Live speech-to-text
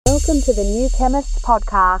Welcome to the new Chemist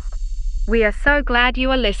podcast. We are so glad you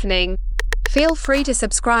are listening. Feel free to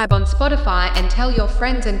subscribe on Spotify and tell your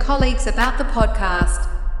friends and colleagues about the podcast.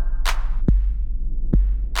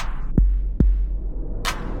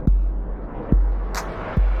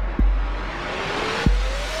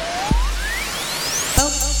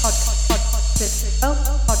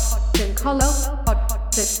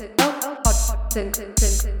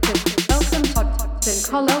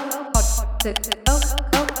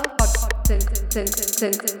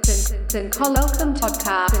 Welcome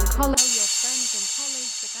podcast and follow your friends and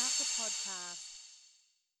colleagues about the podcast.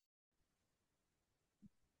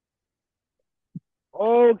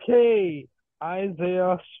 Okay,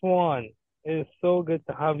 Isaiah Swann, it is so good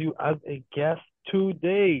to have you as a guest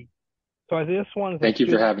today. So Isaiah Swann is Thank you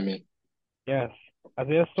for having me. Yes,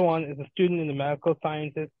 Isaiah Swann is a student in the Medical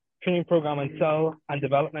Sciences Training Program and Cell and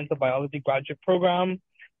Developmental Biology Graduate Program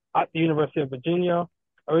at the University of Virginia.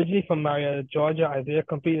 Originally from Marietta, Georgia, Isaiah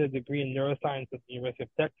completed a degree in neuroscience at the University of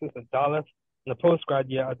Texas at Dallas and a postgrad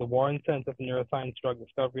year at the Warren Center for Neuroscience Drug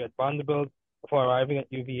Discovery at Vanderbilt before arriving at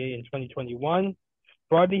UVA in 2021.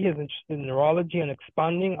 Broadly, he is interested in neurology and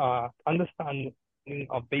expanding our understanding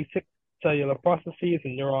of basic cellular processes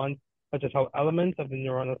in neurons, such as how elements of the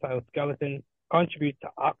neuronal cytoskeleton contribute to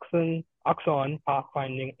axon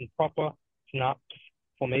pathfinding and proper synapse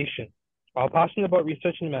formation. While passionate about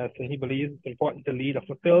research in medicine, he believes it's important to lead a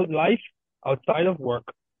fulfilled life outside of work.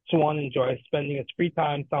 Swann enjoys spending his free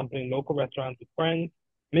time sampling local restaurants with friends,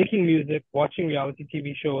 making music, watching reality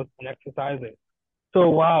TV shows, and exercising. So,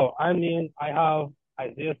 wow, I have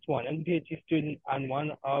Isaiah Swann, MD-PhD student and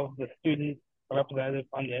one of the student representatives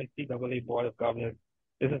on the NCAA Board of Governors.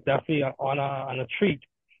 This is definitely an honor and a treat.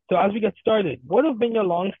 So as we get started, what have been your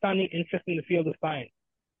long-standing interest in the field of science?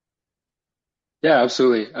 Yeah,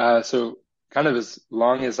 absolutely. So kind of as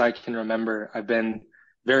long as I can remember, I've been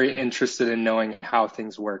very interested in knowing how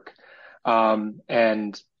things work. And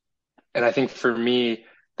I think for me,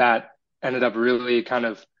 that ended up really kind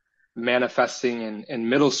of manifesting in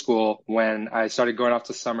middle school when I started going off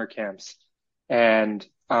to summer camps. And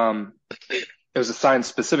it was a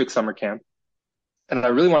science-specific summer camp. And I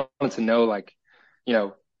really wanted to know, like,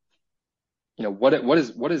 what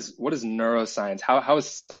is neuroscience? How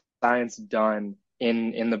is science done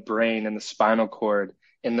in the brain, in the spinal cord,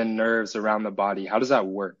 in the nerves around the body? How does that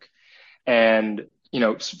work? And,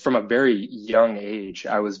 from a very young age,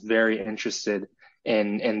 I was very interested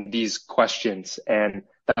in these questions. And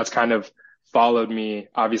that's kind of followed me,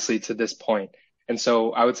 obviously, to this point. And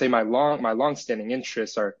so I would say my long-standing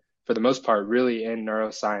interests are, for the most part, really in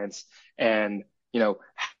neuroscience and,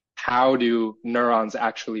 how do neurons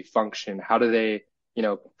actually function? How do they,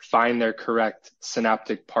 find their correct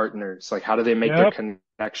synaptic partners? Like, how do they make their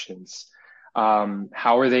connections?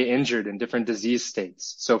 How are they injured in different disease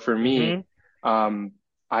states? So for me, I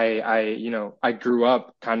grew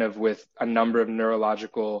up kind of with a number of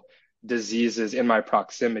neurological diseases in my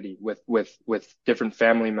proximity with different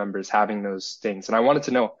family members having those things. And I wanted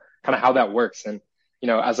to know kind of how that works. And,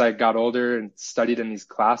 as I got older and studied in these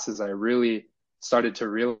classes, I really started to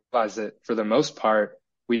realize that for the most part,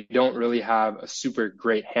 we don't really have a super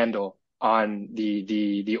great handle on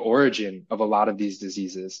the origin of a lot of these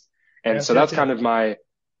diseases. And so that's kind of my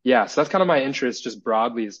interest just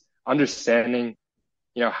broadly, is understanding,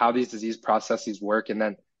 how these disease processes work. And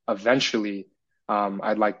then eventually,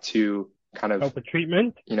 I'd like to kind of help with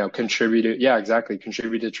treatment, contribute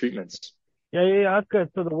to treatments. Yeah, that's good.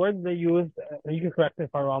 So the word they use, you can correct me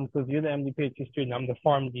if I'm wrong, because you're the MD-PhD student, I'm the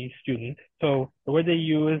PharmD student. So the word they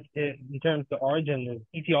use in terms of origin is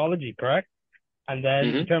etiology, correct? And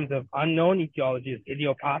then in terms of unknown etiology is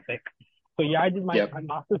idiopathic. So I did my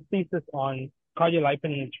master's thesis on cardiolipin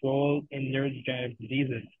and its role in neurodegenerative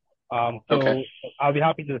diseases. So I'll be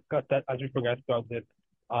happy to discuss that as we progress throughout this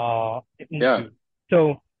interview.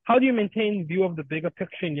 So how do you maintain view of the bigger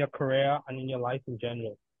picture in your career and in your life in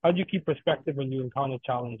general? How do you keep perspective when you encounter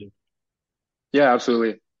challenges? Yeah,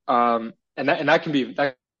 absolutely. And that can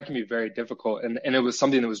be very difficult. And it was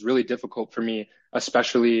something that was really difficult for me,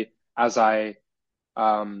 especially as I,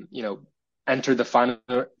 entered the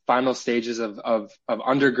final stages of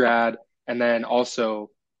undergrad. And then also,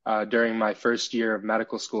 during my first year of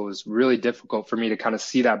medical school, it was really difficult for me to kind of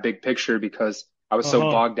see that big picture because I was so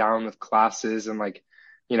bogged down with classes and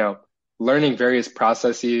learning various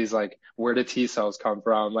processes, like where do T cells come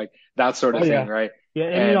from, like that sort of thing, right?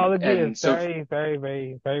 Yeah, immunology is very, very,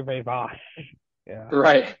 very, very, very vast. Yeah.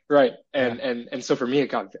 Right. And so for me,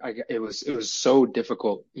 it was so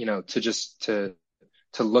difficult, to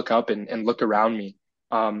look up and look around me.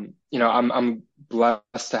 I'm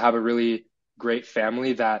blessed to have a really great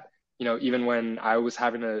family that, even when I was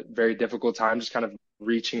having a very difficult time, just kind of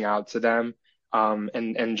reaching out to them,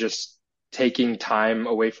 and just taking time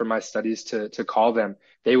away from my studies to call them,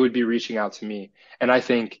 they would be reaching out to me. And I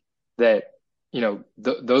think that,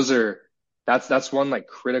 those are, that's one like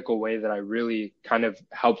critical way that I really kind of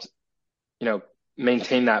helped, you know,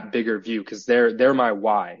 maintain that bigger view, because they're my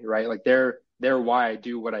why, right? Like they're why I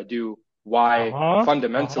do what I do, why Uh-huh. Uh-huh.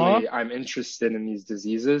 fundamentally I'm interested in these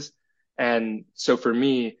diseases. And so for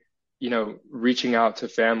me, reaching out to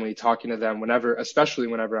family, talking to them whenever, especially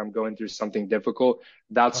whenever I'm going through something difficult,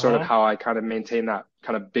 that's sort of Uh-huh. how I kind of maintain that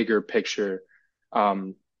kind of bigger picture,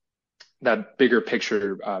 um,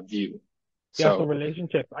 view. Yeah, so So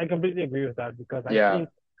relationships. I completely agree with that because I yeah. think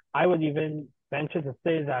I would even venture to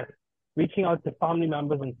say that reaching out to family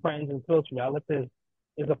members and friends and close relatives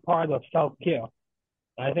is a part of self-care.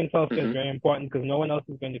 And I think self-care is Hmm. very important because no one else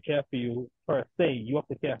is going to care for you per se. You have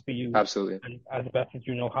to care for you Absolutely. and as best as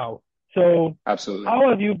you know how. So Absolutely. how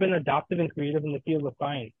have you been adaptive and creative in the field of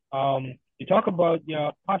science? You talk about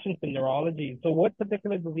your passion for neurology. So what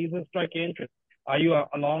particular diseases strike your interest? Are you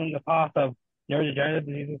along the path of neurodegenerative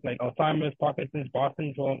diseases like Alzheimer's, Parkinson's, Bar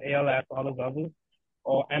syndrome, ALS, all those others,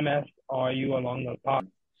 or MS? Or are you along the path?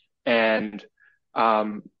 And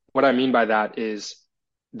what I mean by that is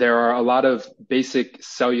there are a lot of basic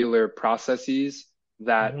cellular processes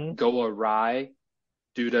that Mm-hmm. go awry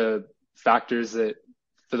due to factors that,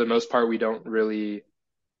 for the most part, we don't really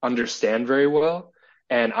understand very well.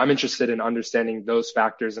 And I'm interested in understanding those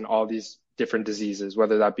factors in all these different diseases,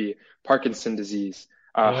 whether that be Parkinson disease,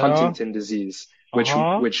 Yeah. Huntington disease, which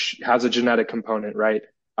Uh-huh. which has a genetic component, right?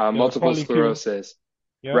 Yeah, the Multiple polyQ. sclerosis,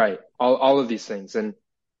 Yeah. right? All of these things, and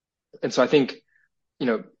so I think,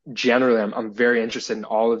 generally, I'm very interested in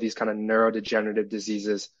all of these kind of neurodegenerative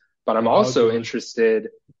diseases, but I'm Wow, also George. interested,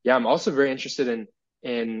 yeah, I'm also very interested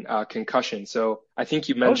in concussion. So I think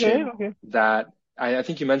you Okay, mentioned okay. that I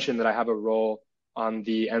think you mentioned that I have a role on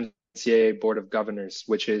the NCAA Board of Governors,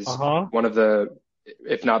 which is Uh-huh. one of the,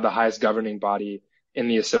 if not the highest governing body in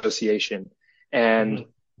the association. And Mm-hmm.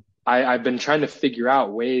 I've been trying to figure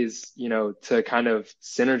out ways, to kind of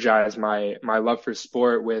synergize my love for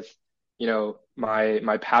sport with,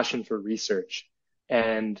 my passion for research.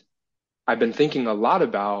 And I've been thinking a lot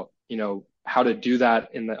about, how to do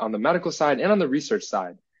that on the medical side and on the research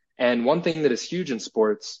side. And one thing that is huge in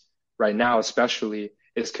sports right now, especially,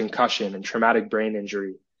 is concussion and traumatic brain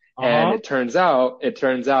injury. And Uh-huh. it turns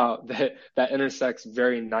out that that intersects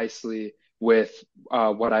very nicely with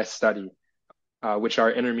what I study, which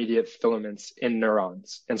are intermediate filaments in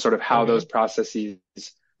neurons, and sort of how those Okay. processes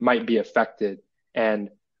might be affected and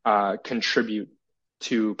contribute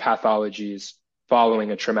to pathologies following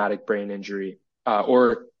a traumatic brain injury,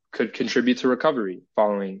 or could contribute to recovery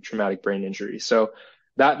following traumatic brain injury. So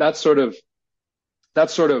that that's sort of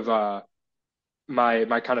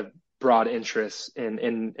my kind of broad interests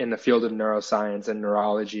in the field of neuroscience and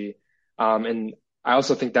neurology. And I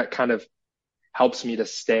also think that kind of helps me to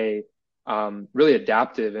stay really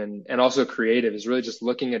adaptive and also creative, is really just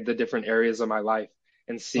looking at the different areas of my life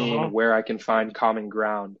and Uh-huh. seeing where I can find common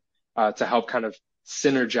ground, to help kind of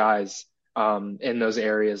synergize in those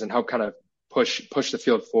areas and help kind of push the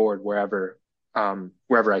field forward wherever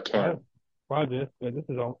I can. Wow. Wow, this is good. This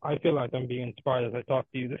is all, I feel like I'm being inspired as I talk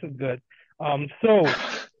to you. This is good. So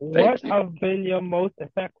what Thank you. have been your most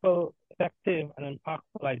effective and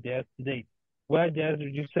impactful ideas to date? What ideas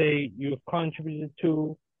would you say you have contributed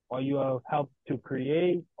to or you have helped to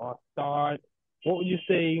create or start? What would you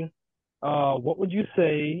say, what would you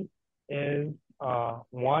say is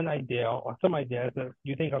one idea or some ideas that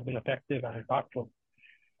you think have been effective and impactful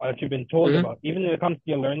or that you've been told Hmm. about, even when it comes to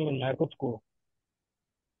your learning in medical school?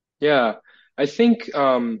 Yeah, I think,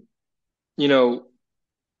 you know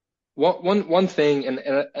one thing,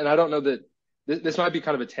 and I don't know that this might be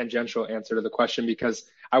kind of a tangential answer to the question, because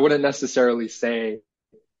I wouldn't necessarily say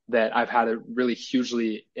that I've had a really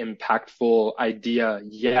hugely impactful idea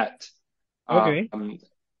yet, Okay. um,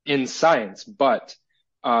 in science. But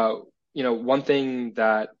uh, one thing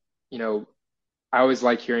that you know I always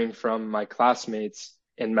like hearing from my classmates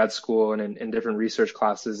in med school and in different research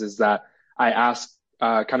classes is that I ask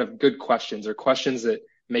kind of good questions, or questions that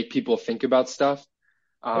make people think about stuff.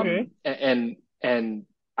 Okay. And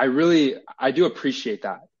I do appreciate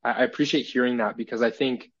that. I appreciate hearing that, because I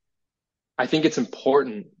think it's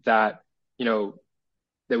important that, you know,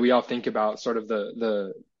 that we all think about sort of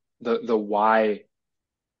the why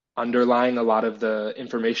underlying a lot of the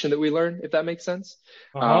information that we learn, if that makes sense.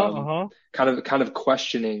 Uh-huh. Um, Uh-huh. kind of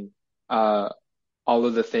questioning uh, all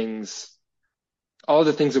of the things, all of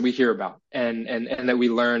the things that we hear about and that we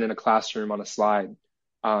learn in a classroom on a slide.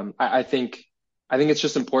 I think I think it's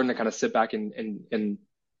just important to kind of sit back and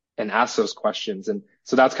ask those questions. And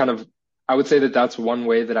so that's kind of, I would say that that's one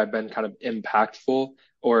way that I've been kind of impactful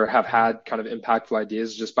or have had kind of impactful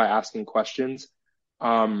ideas just by asking questions.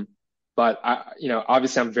 Um, but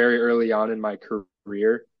obviously I'm very early on in my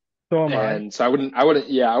career. So am I. And so I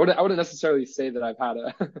wouldn't necessarily say that I've had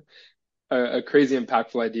a crazy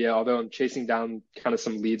impactful idea, although I'm chasing down kind of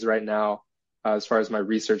some leads right now, as far as my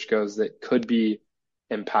research goes that could be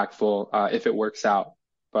impactful, if it works out.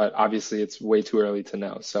 But obviously it's way too early to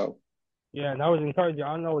know. So Yeah, and I was encouraging.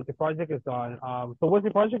 I don't know what the project is on. So what's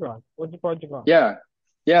your project on? What's your project on? yeah,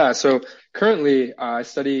 yeah. So currently, I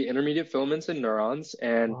study intermediate filaments in neurons,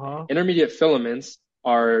 and Uh-huh. intermediate filaments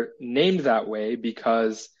are named that way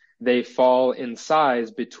because they fall in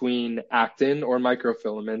size between actin or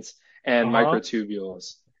microfilaments and Uh-huh.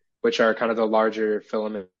 microtubules, which are kind of the larger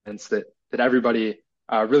filaments that everybody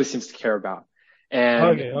really seems to care about. And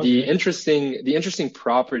Okay, the okay. interesting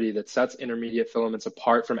property that sets intermediate filaments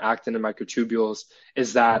apart from actin and microtubules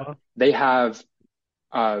is that Uh-huh. they have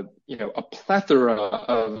a plethora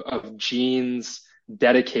of genes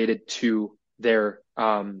dedicated to their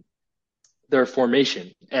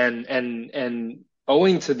formation. And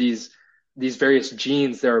owing to these various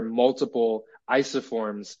genes, there are multiple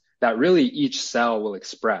isoforms that really each cell will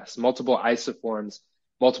express, multiple isoforms,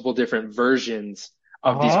 multiple different versions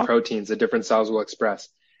of these Uh-huh. proteins that different cells will express.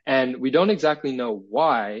 And we don't exactly know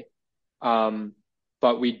why, um,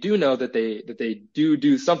 but we do know that they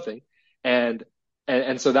do something. And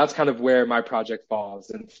and so that's kind of where my project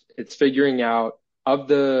falls. And it's figuring out of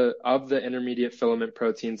the intermediate filament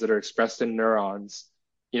proteins that are expressed in neurons,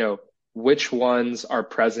 you know, which ones are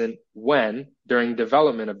present when during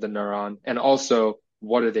development of the neuron, and also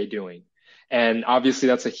what are they doing? And obviously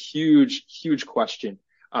that's a huge question.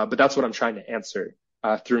 But that's what I'm trying to answer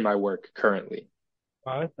through my work currently.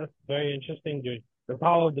 That's very interesting, dude. The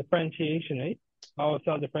power of differentiation, eh? Power of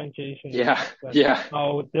cell differentiation is Yeah, that yeah,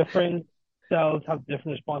 how different cells have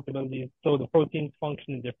different responsibilities, so the proteins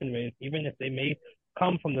function in different ways, even if they may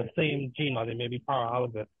come from the same gene or they may be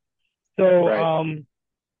paralogous. So, right.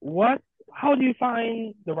 what, how do you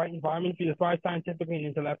find the right environment for you to thrive scientifically and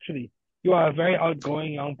intellectually? You are a very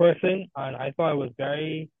outgoing young person, and I thought it was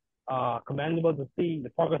very commendable to see the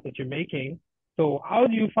progress that you're making. So, how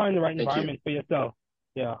do you find the right Thank you. environment for yourself?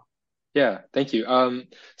 Yeah. Yeah, thank you.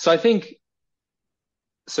 So I think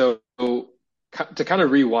so to kind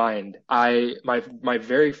of rewind, my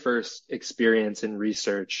very first experience in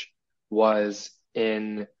research was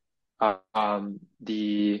in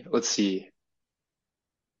the let's see,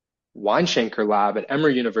 Weinschenker lab at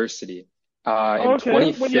Emory University in Okay.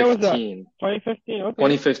 What year was that? 2015. Okay.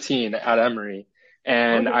 2015 at Emory.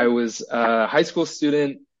 And Okay. I was a high school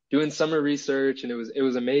student doing summer research, and it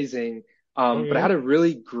was amazing. But Okay. I had a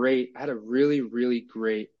really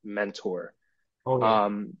great mentor. Okay.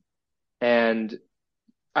 Um, and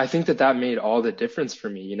I think that made all the difference for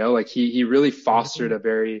me, like he really fostered Mm-hmm. a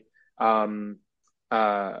very um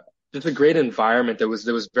uh just a great environment that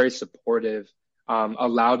was very supportive,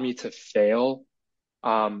 allowed me to fail,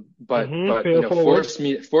 but Fail forward.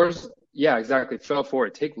 yeah, exactly, fail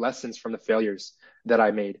forward, take lessons from the failures that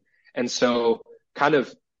I made. And so kind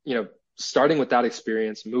of, starting with that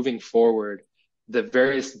experience, moving forward, the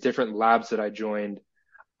various different labs that I joined,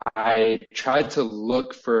 I tried to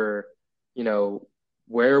look for, you know,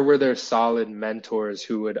 where were there solid mentors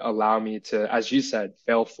who would allow me to, as you said,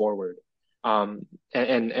 fail forward,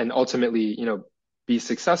 and ultimately, be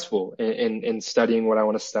successful in studying what I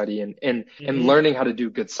want to study, and Mm-hmm. learning how to do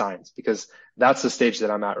good science, because that's the stage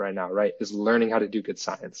that I'm at right now, right? Is learning how to do good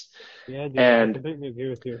science. Yeah, dude. I And completely agree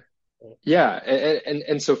with you. yeah,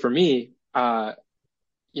 and so for me, I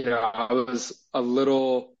was a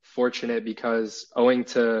little fortunate because owing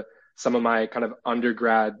to some of my kind of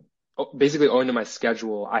undergrad, basically owing to my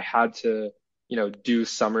schedule, I had to, do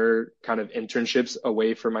summer kind of internships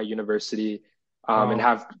away from my university, and Wow.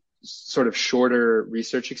 have sort of shorter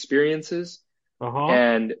research experiences. Uh-huh.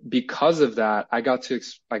 And because of that, I got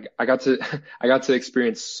to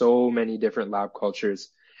experience so many different lab cultures.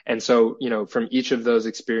 And so, from each of those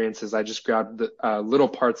experiences, I just grabbed the little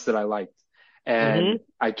parts that I liked, and Mm-hmm.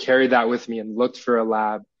 I carried that with me and looked for a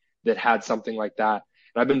lab that had something like that.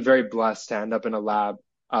 And I've been very blessed to end up in a lab,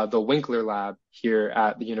 the Winkler lab here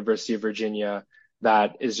at the University of Virginia,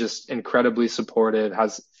 that is just incredibly supportive,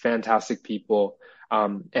 has fantastic people,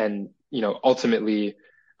 and ultimately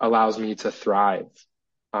allows me to thrive,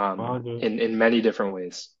 Wow, dude. in many different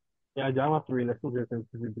ways. Yeah, I must really listen to this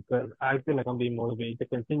interview because I feel like I'm being motivated to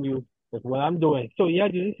continue with what I'm doing. So yeah,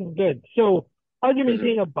 dude, this is good. So how do you Mhm.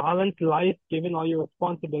 maintain a balanced life given all your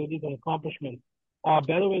responsibilities and accomplishments? or a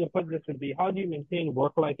better way to put this would be, how do you maintain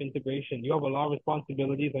work-life integration? You have a lot of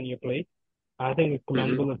responsibilities on your plate. I think it's Hmm.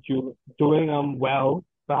 commendable that you're doing them well,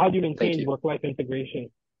 but how do you Thank maintain you. work-life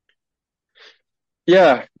integration?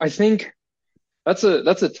 Yeah, I think that's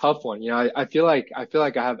a tough one. I feel like I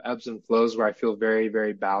have ebbs and flows where I feel very,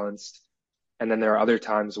 very balanced. And then there are other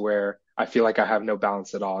times where I feel like I have no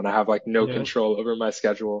balance at all and I have like no Yeah. control over my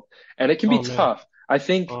schedule. And it can be Oh man. tough. I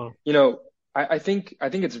think, Uh, I think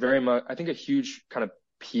it's very much, I think a huge kind of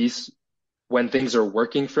piece when things are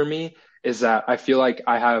working for me is that I feel like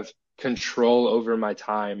I have control over my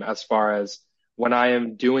time as far as when I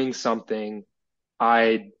am doing something,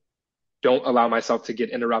 I don't allow myself to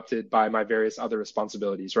get interrupted by my various other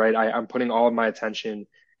responsibilities, right? I'm putting all of my attention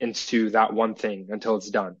into that one thing until it's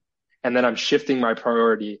done. And then I'm shifting my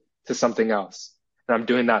priority to something else. And I'm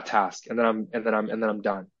doing that task and then I'm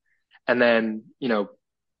done. And then,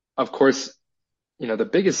 of course, the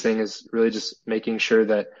biggest thing is really just making sure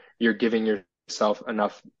that you're giving yourself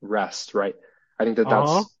enough rest, right? I think that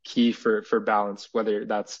uh-huh. that's key for balance, whether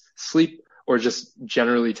that's sleep or just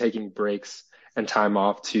generally taking breaks and time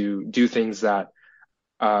off to do things that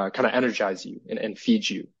kind of energize you and feed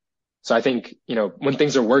you. So I think, when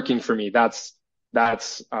things are working for me, that's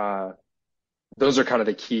those are kind of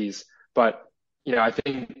the keys. But, I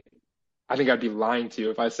think I'd be lying to you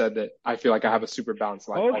if I said that I feel like I have a super balanced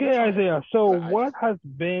life all the Okay, time. Isaiah. So 'Cause what has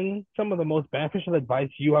been some of the most beneficial advice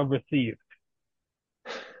you have received?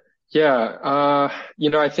 yeah,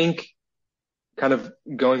 I think kind of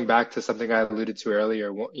going back to something I alluded to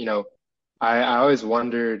earlier, I always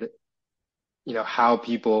wondered, how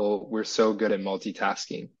people were so good at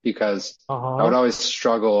multitasking because Uh-huh. I would always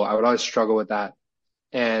struggle with that.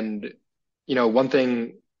 And, one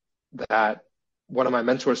thing that one of my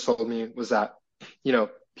mentors told me was that, you know,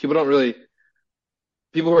 people don't really,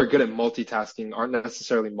 people who are good at multitasking aren't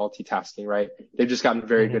necessarily multitasking, right? They've just gotten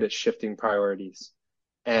very Hmm. good at shifting priorities.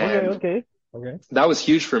 Okay, And okay. Okay. that was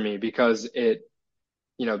huge for me because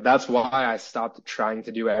that's why I stopped trying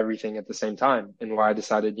to do everything at the same time and why I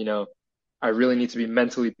decided, I really need to be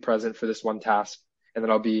mentally present for this one task and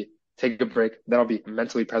then take a break, then I'll be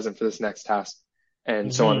mentally present for this next task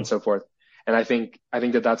and so on and Hmm. so forth. And I think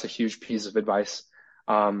that that's a huge piece of advice,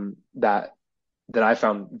 that I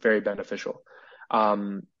found very beneficial.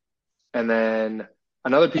 Um, and then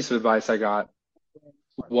another piece of advice I got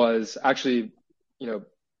was actually, you know,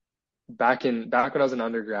 back when I was an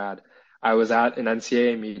undergrad, I was at an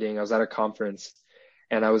NCAA meeting, I was at a conference,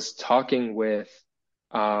 and I was talking with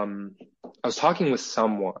someone.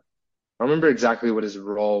 I don't remember exactly what his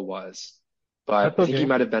role was, but That's I think okay.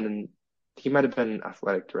 he might have been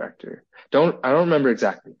athletic director. I don't remember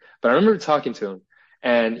exactly, but I remember talking to him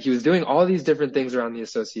and he was doing all these different things around the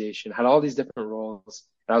association, had all these different roles,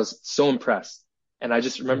 and I was so impressed. And I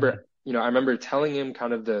just Hmm. remember, I remember telling him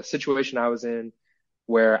kind of the situation I was in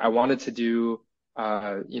where I wanted to do,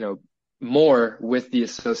 more with the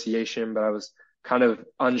association, but I was kind of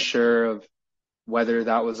unsure of whether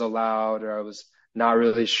that was allowed, or I was not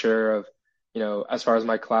really sure of, as far as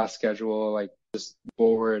my class schedule, like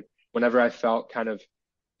forward, whenever I felt kind of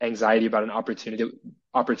anxiety about an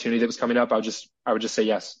opportunity that was coming up, I would just say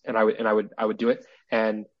yes, and I would do it.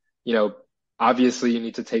 And, you know, obviously you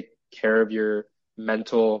need to take care of your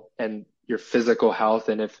mental and your physical health.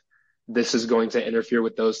 And if this is going to interfere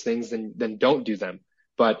with those things, then don't do them.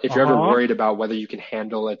 But if you're ever Uh-huh. worried about whether you can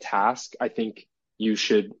handle a task, I think you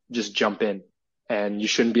should just jump in and you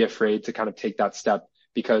shouldn't be afraid to kind of take that step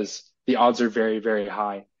because the odds are very, very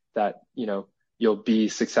high that, you'll be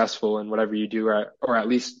successful in whatever you do, or at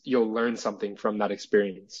least you'll learn something from that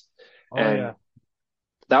experience. Oh And yeah.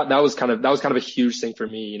 that was kind of a huge thing for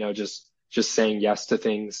me, just saying yes to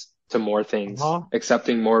things, to more things, Uh-huh.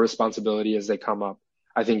 accepting more responsibility as they come up.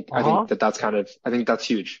 I think Uh-huh. I think that's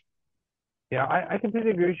huge. Yeah, I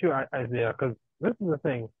completely agree with you, Isaiah, because this is the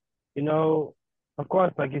thing. You know, of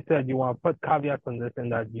course, like you said, you want to put caveats on this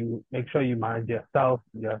and that you make sure you manage yourself,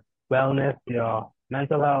 your wellness, your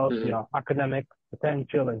mental health, Hmm. your academic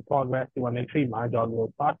potential and progress. You want to make sure you manage all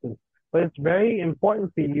those factors. But it's very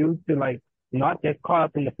important for you to like not get caught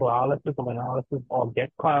up in the paralysis of analysis or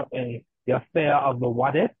get caught up in your fear of the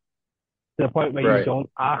what if to the point where you Right. don't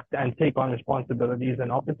act and take on responsibilities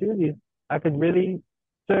and opportunities that could really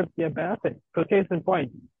serve your benefit. So case in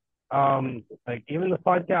point, like even the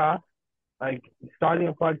podcast, like starting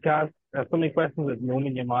a podcast, there's so many questions that roam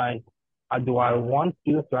in your mind. Do I want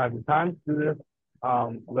to do this? Do I have the time to do this?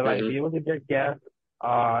 Will I Hmm. be able to get guests? There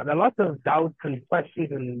are lots of doubts and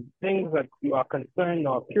questions and things that you are concerned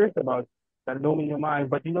or curious about that roam in your mind.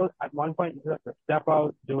 But you know, at one point you just have to step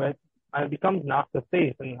out, do it, and it becomes an act of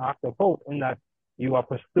faith and an act of hope in that you are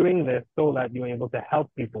pursuing this so that you're able to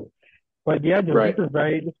help people. But yeah, Joe, Right. this is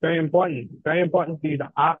very important. It's very important for you to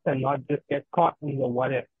act and not just get caught in the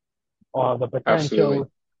what if or the Absolutely.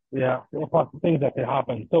 potential, yeah, things that could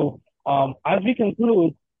happen. So, as we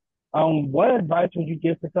conclude, what advice would you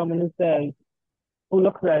give to someone who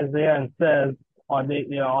looks at Isaiah and says, or they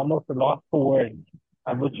are almost lost for words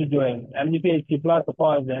of what you're doing? MD-PhD plus, as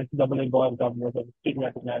far as the NCAA board government of student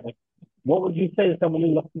recognizing. What would you say to someone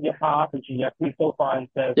who looks at your path and trajectory so far and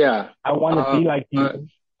says, Yeah. I want to be Uh, like uh, you.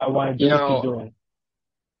 I want to you do what you're know, doing.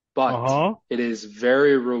 but Uh-huh. it is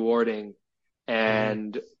very rewarding, Mm-hmm.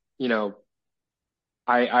 and you know,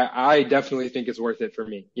 I definitely think it's worth it for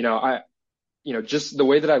me. Just the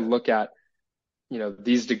way that I look at,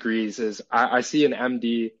 these degrees is I see an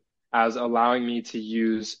MD as allowing me to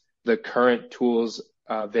use the current tools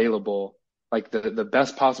available, like the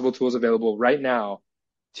best possible tools available right now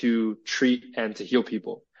to treat and to heal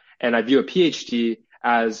people. And I view a PhD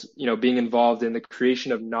as, being involved in the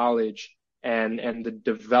creation of knowledge and the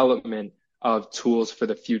development of tools for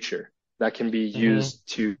the future that can be Mm-hmm. used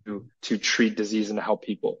to treat disease and to help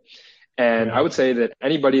people. And I Right. would say that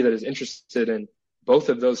anybody that is interested in both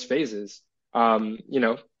of those phases, um, you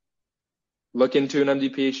know, look into an MD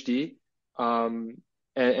PhD,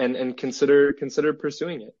 and consider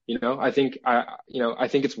pursuing it. I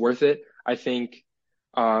think it's worth it. I think,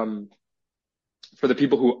 um, for the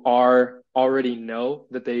people who are already know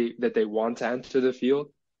that they want to enter the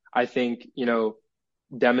field, I think,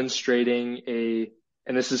 demonstrating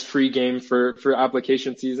and this is free game for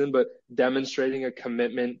application season, but demonstrating a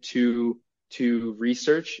commitment to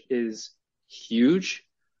research is huge.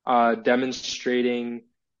 Demonstrating,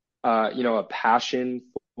 a passion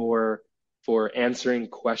for answering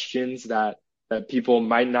questions that people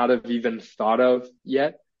might not have even thought of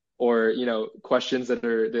yet, or questions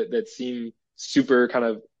that seem super kind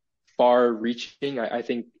of far reaching. I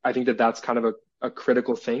think that that's kind of a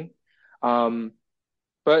critical thing. Um,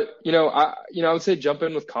 but I would say jump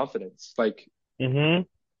in with confidence. Like,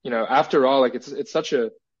 Mm-hmm. after all, like it's such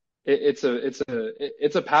a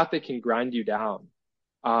it's a path that can grind you down.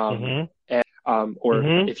 Mm-hmm. Or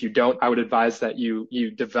Mm-hmm. if you don't, I would advise that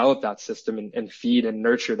you develop that system and feed and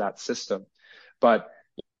nurture that system. But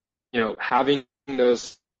having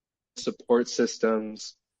those support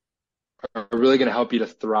systems are really going to help you to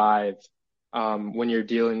thrive, when you're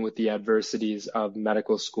dealing with the adversities of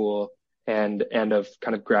medical school and of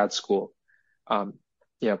kind of grad school. Um,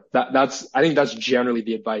 I think that's generally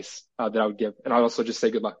the advice that I would give. And I'll also just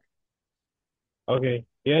say good luck. Okay.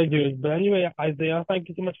 Yeah, dude. But anyway, Isaiah, thank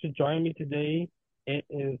you so much for joining me today. It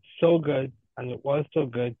is so good, and it was so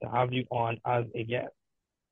good to have you on as a guest.